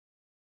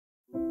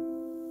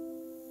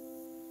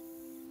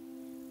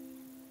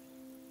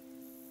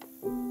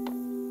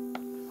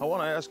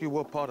want to ask you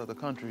what part of the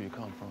country you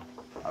come from.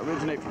 I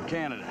originate from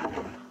Canada.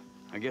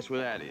 I guess where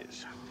that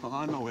is. Oh,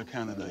 I know where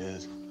Canada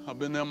is. I've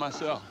been there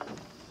myself.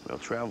 Well,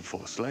 travel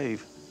for a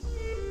slave.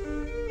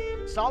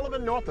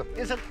 Solomon Northup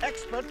is an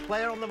expert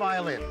player on the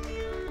violin.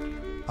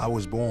 I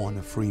was born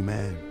a free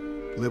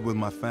man, lived with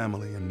my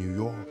family in New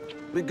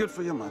York. Be good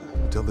for your mother.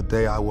 Till the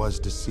day I was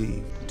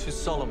deceived. To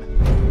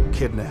Solomon.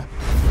 Kidnapped,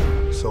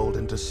 sold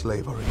into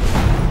slavery.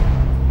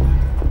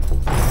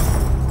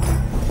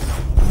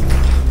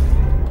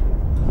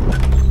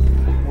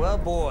 Well,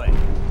 boy,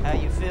 how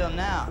you feel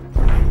now?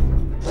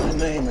 My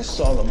name is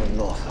Solomon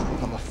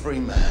Northup. I'm a free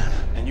man,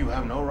 and you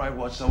have no right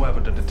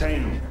whatsoever to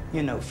detain me.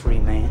 You're no free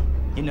man.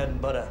 You're nothing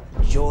but a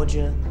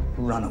Georgia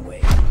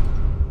runaway.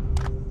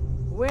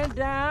 Went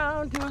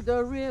down to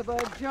the river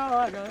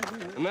Jordan.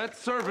 And that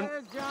servant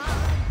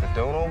That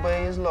don't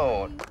obey his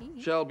Lord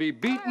shall be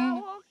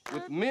beaten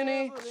with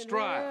many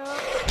stripes.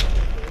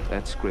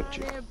 That's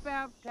scripture.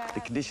 The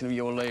condition of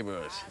your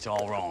laborers, it's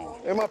all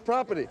wrong. They're my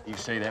property. You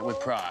say that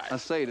with pride. I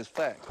say it as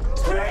fact.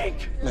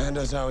 Speak! Man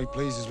does how he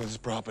pleases with his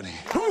property.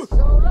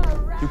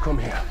 You come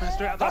here.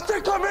 I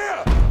said come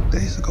here!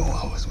 Days ago,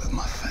 I was with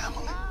my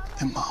family,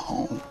 in my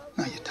home.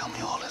 Now you tell me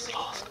all is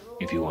lost.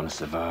 If you want to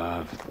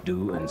survive,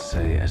 do and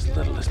say as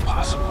little as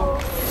possible.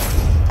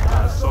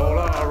 The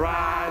solar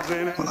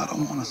rising. Well, I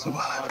don't want to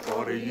survive.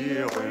 For the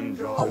year when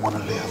I want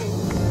to live.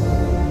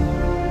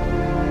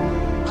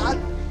 I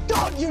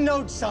thought you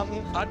knowed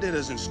something. I did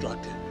as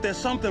instructed. There's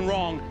something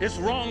wrong. It's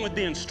wrong with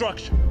the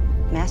instruction.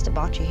 Master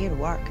brought you here to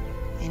work.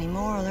 Any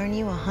more, I'll earn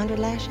you 100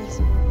 lashes.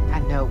 I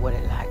know what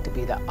it like to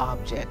be the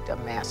object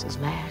of Master's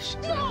lash.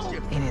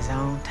 In his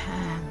own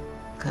time,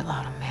 good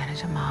Lord will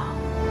manage them all.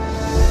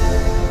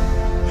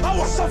 I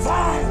will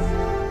survive.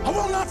 I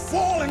will not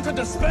fall into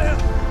despair.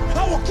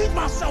 I will keep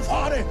myself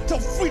hardy till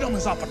freedom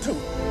is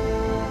opportune.